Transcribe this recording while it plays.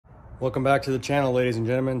Welcome back to the channel, ladies and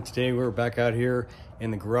gentlemen. Today we're back out here in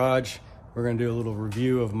the garage. We're going to do a little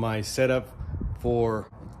review of my setup for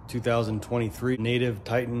 2023 Native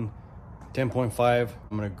Titan 10.5.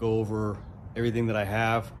 I'm going to go over everything that I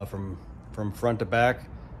have from front to back.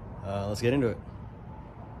 Let's get into it.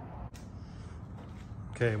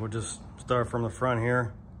 Okay, we'll just start from the front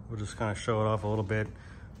here. We'll just kind of show it off a little bit.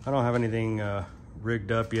 I don't have anything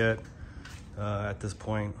rigged up yet at this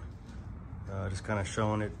point. Just kind of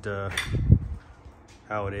showing it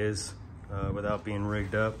how it is without being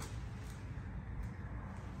rigged up.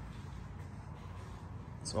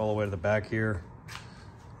 It's all the way to the back here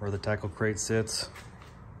where the tackle crate sits.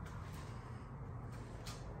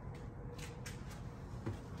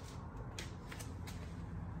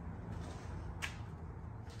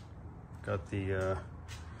 Got the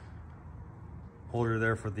holder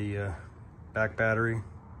there for the back battery,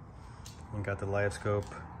 and got the Livescope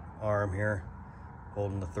arm here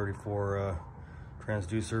holding the 34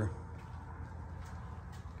 transducer.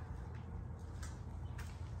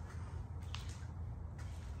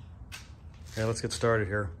 Okay, let's get started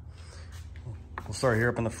here. We'll start here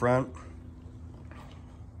up in the front.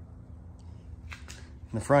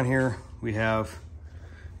 In the front here we have,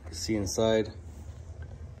 you can see inside,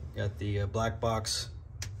 got the black box,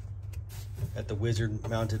 got the Wizard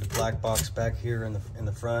mounted black box back here in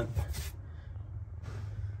the front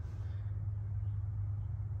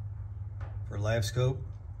for Livescope.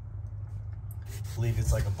 I believe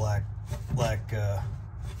it's like a black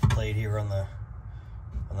plate here on that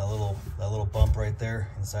little bump right there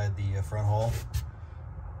inside the front hull.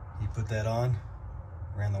 You put that on,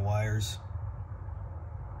 ran the wires.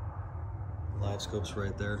 Livescope's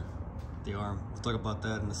right there, the arm. We'll talk about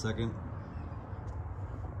that in a second.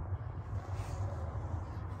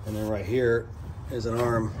 And then right here is an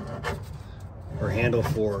arm or handle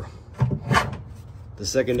for the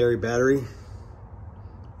secondary battery,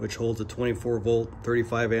 which holds a 24 volt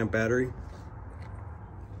 35 amp battery.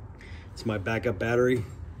 It's my backup battery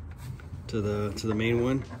to the main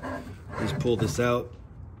one. Just pull this out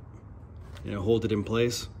and hold it in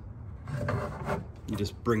place. You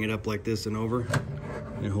just bring it up like this and over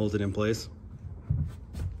and hold it in place.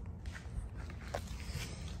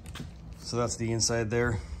 So that's the inside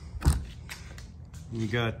there. You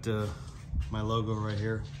got my logo right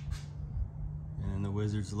here and the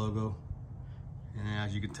Wizard's logo. And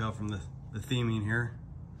as you can tell from the theming here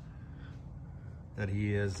that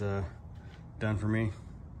he has done for me.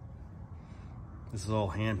 This is all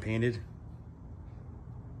hand painted.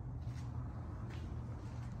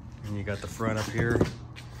 And you got the front up here.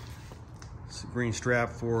 It's a green strap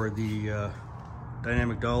for the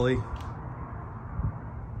dynamic dolly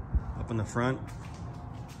up in the front.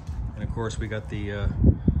 And of course we got the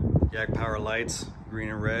Yak power lights, green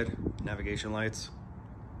and red, navigation lights.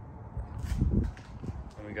 And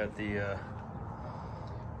we got the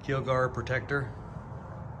keel guard protector.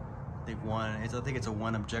 I think it's a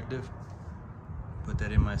one objective. Put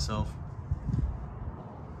that in myself.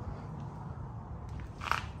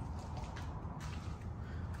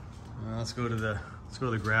 Let's go to the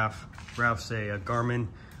graph. Graphs say a Garmin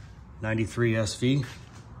 93 SV.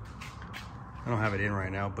 I don't have it in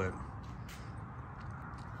right now, but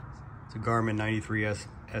it's a Garmin 93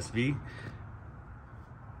 SV,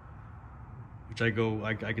 which I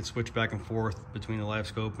could switch back and forth between the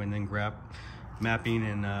Livescope and then grab mapping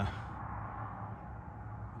and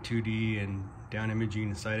 2D and down imaging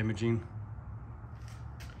and side imaging.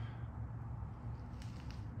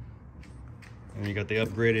 And you got the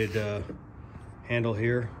upgraded handle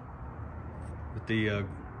here with the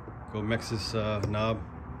Gomexis knob.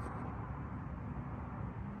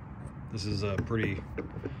 This is pretty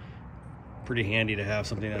handy to have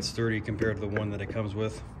something that's sturdy compared to the one that it comes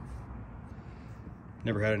with.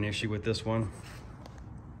 Never had an issue with this one.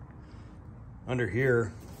 Under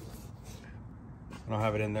here, I don't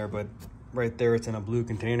have it in there, but right there it's in a blue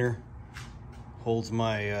container. Holds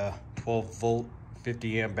my 12 volt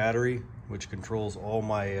 50 amp battery, which controls all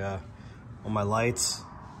my lights,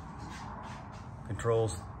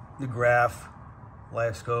 controls the graph,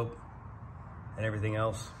 Livescope, and everything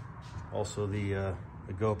else. Also the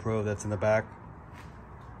GoPro that's in the back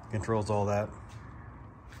controls all that.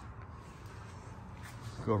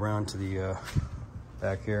 Go around to the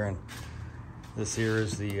back here, and this here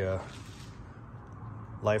is the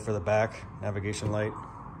light for the back, navigation light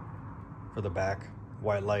for the back,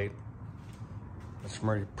 white light. It's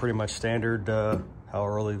pretty much standard how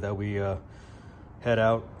early that we head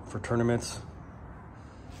out for tournaments.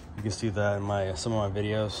 You can see that in some of my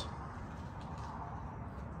videos.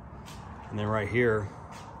 And then right here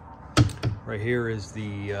is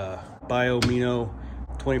the BioMino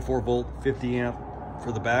 24 volt 50 amp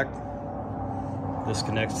for the back. This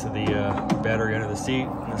connects to the battery under the seat,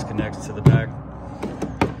 and this connects to the back.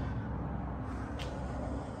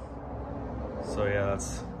 So yeah,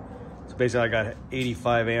 so basically I got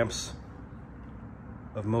 85 amps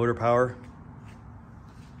of motor power,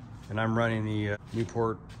 and I'm running the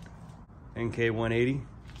Newport NK180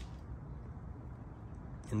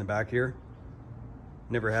 in the back here.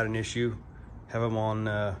 Never had an issue. Have them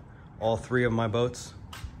on all three of my boats.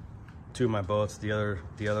 Two of my boats. The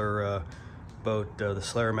other boat, the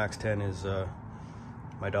Slayer Max 10, is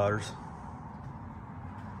my daughter's.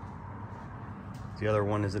 The other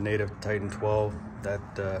one is a Native Titan 12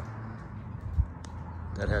 that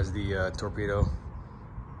has the torpedo.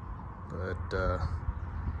 But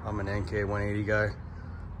I'm an NK180 guy.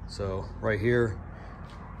 So right here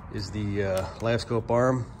is the Livescope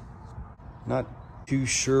arm. Not too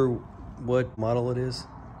sure what model it is.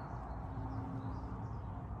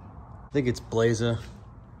 I think it's Blaza,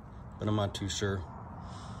 but I'm not too sure.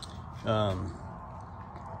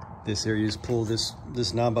 This here, you just pull this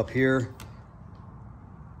knob up here,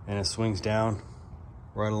 and it swings down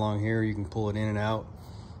right along here. You can pull it in and out,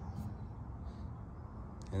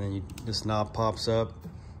 and then this knob pops up,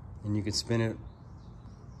 and you can spin it,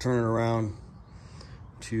 turn it around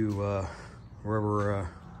to wherever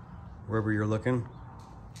you're looking.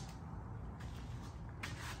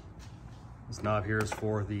 This knob here is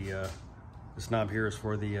for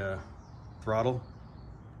the throttle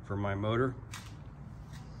for my motor,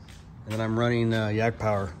 and then I'm running Yak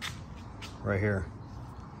Power right here.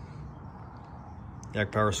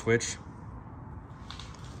 Yak Power switch.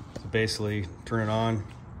 So basically, turn it on.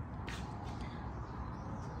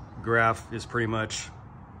 Graph is pretty much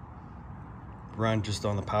run just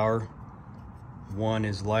on the power. One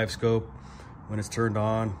is Livescope when it's turned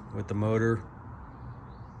on with the motor,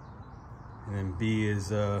 and then B is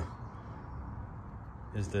the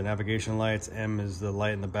navigation lights, M is the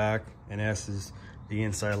light in the back, and S is the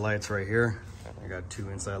inside lights right here. I got two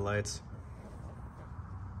inside lights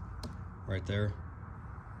right there.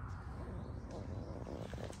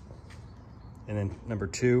 And then number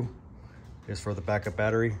 2 is for the backup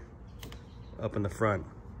battery up in the front.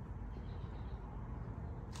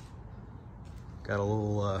 Got a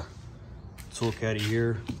little tool caddy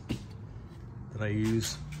here that I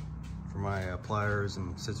use for my pliers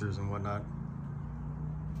and scissors and whatnot.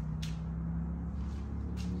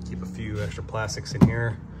 Keep a few extra plastics in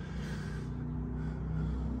here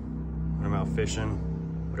when I'm out fishing,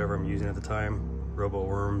 whatever I'm using at the time, robo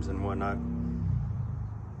worms and whatnot.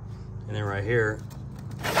 And then right here,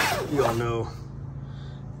 you all know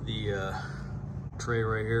the tray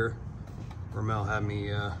right here. Ramel had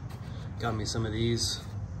me got me some of these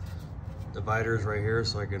dividers right here,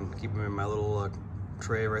 so I can keep them in my little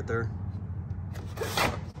tray right there.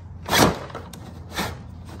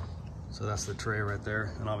 So that's the tray right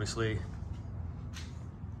there, and obviously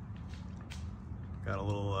got a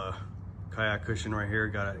little kayak cushion right here.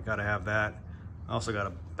 Gotta have that. I also got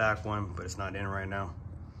a back one, but it's not in right now.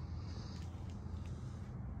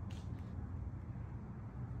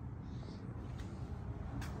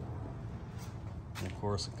 And of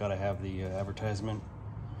course, I've gotta have the advertisement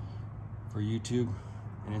for YouTube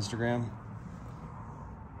and Instagram.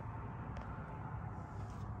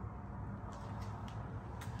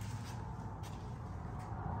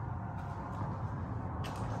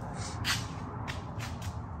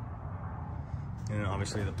 And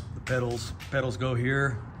obviously the pedals go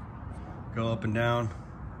here, go up and down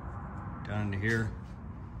into here.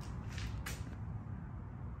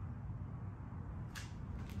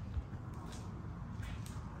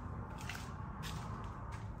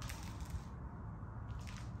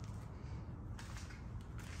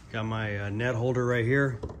 Got my net holder right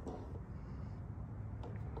here.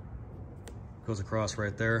 Goes across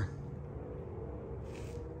right there.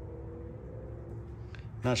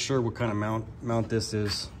 Not sure what kind of mount this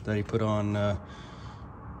is that he put on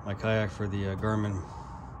my kayak for the Garmin.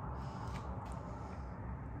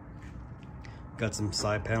 Got some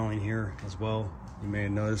side paneling here as well, you may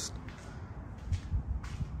have noticed.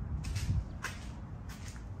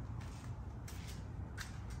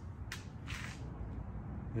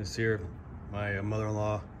 This here, my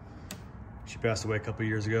mother-in-law, she passed away a couple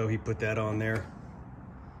years ago. He put that on there.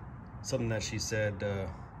 Something that she said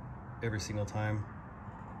every single time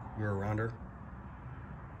we were around her.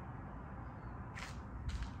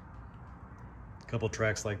 A couple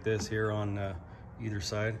tracks like this here on either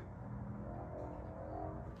side.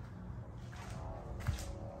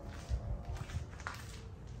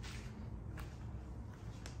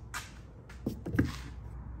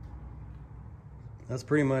 That's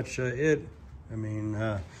pretty much it. I mean,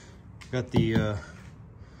 got the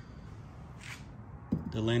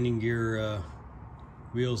landing gear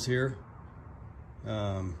wheels here.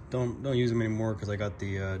 Don't use them anymore because I got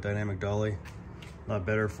the dynamic dolly. A lot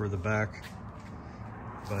better for the back.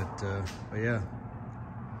 But yeah,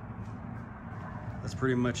 that's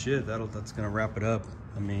pretty much it. That's gonna wrap it up.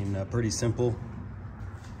 I mean, pretty simple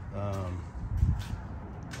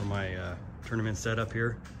for my tournament setup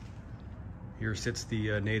here. Here sits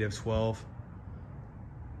the Native 12.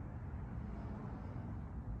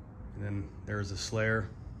 And then there's a Slayer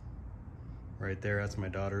right there. That's my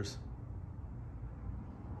daughter's.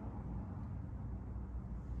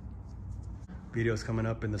 Videos coming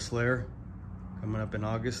up in the Slayer, coming up in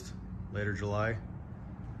August, later July.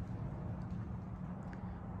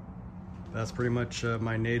 That's pretty much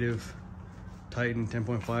my Native Titan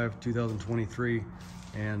 10.5 2023.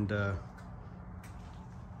 And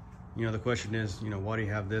you know, the question is, you know, why do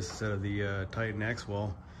you have this instead of the Titan Hexx?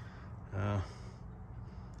 Well,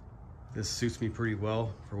 this suits me pretty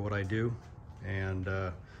well for what I do, and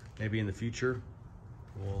maybe in the future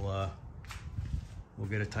we'll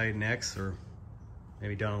get a Titan Hexx, or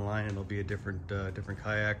maybe down the line it'll be a different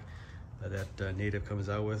kayak that Native comes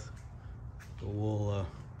out with. But we'll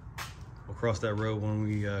cross that road when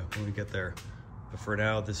we get there. But for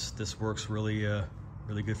now, this works really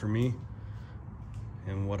really good for me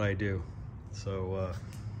and what I do. So,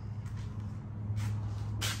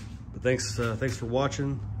 but thanks for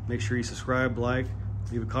watching. Make sure you subscribe, like,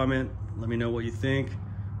 leave a comment. Let me know what you think.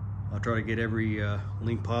 I'll try to get every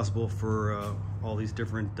link possible for all these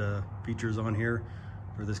different features on here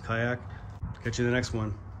for this kayak. Catch you in the next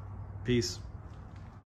one. Peace.